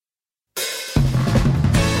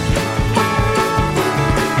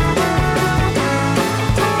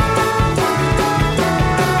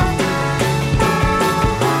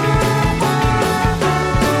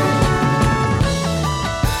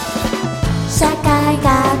社会学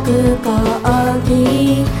講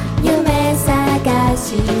義夢探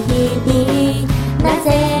し日々な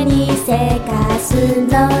ぜにせかす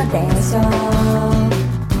のでしょう。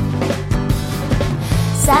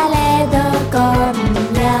されど今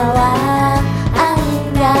夜は案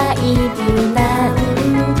外無難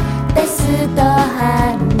テスト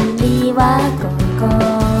班にはここ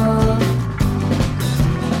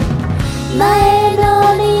前乗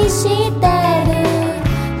りしてる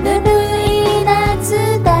ぬるい夏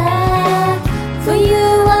だ冬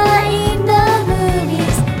はインドブリ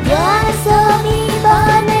ス夜遊び忘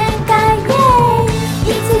年会へ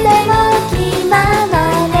いつでも気まま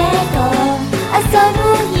ねと遊ぶ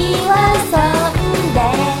日はそんで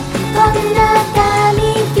こんなカリ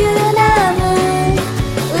キュラム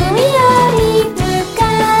海より深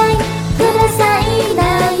いくださいな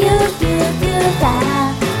ゆきゅきゅか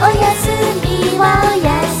おやすみはおや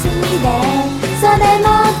すみでそれも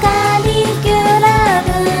カリキュラム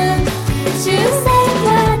修正が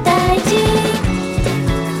大事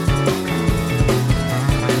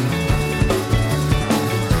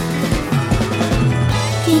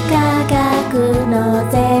幾何学の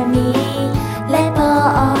ゼミレポー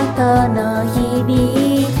トの日々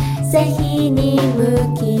是非に向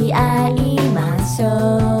き合いましょ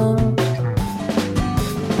う。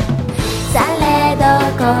されど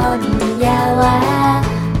今夜は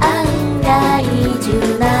案外柔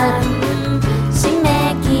軟締め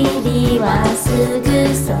切りはすぐ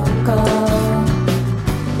そこ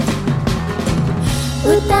う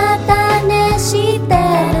たた寝してる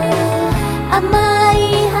甘い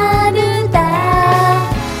春だ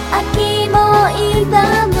秋もインド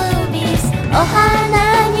ムビスお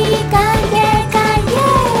花に影影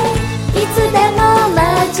いつでも真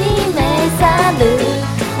面目さる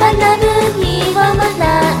学ぶ日を学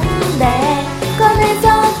んでこれぞ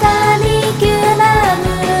カリキュラム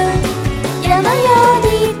山より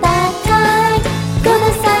高いこの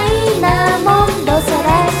際なモンドセレ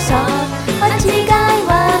クション間違いは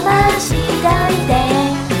間違いで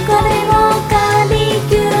これもカリ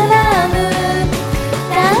キュラム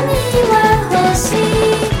何は欲しい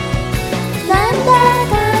なんだ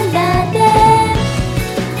かんだで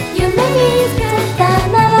夢見つけた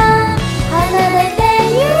なら離れて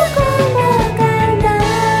ゆくのかな。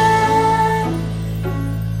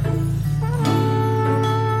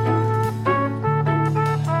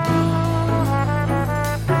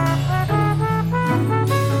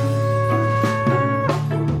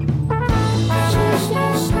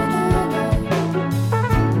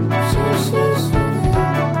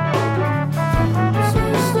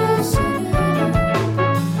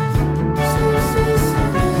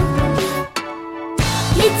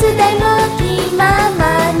いつでも気まま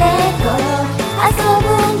ね遊ぶ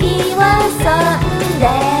にはそんで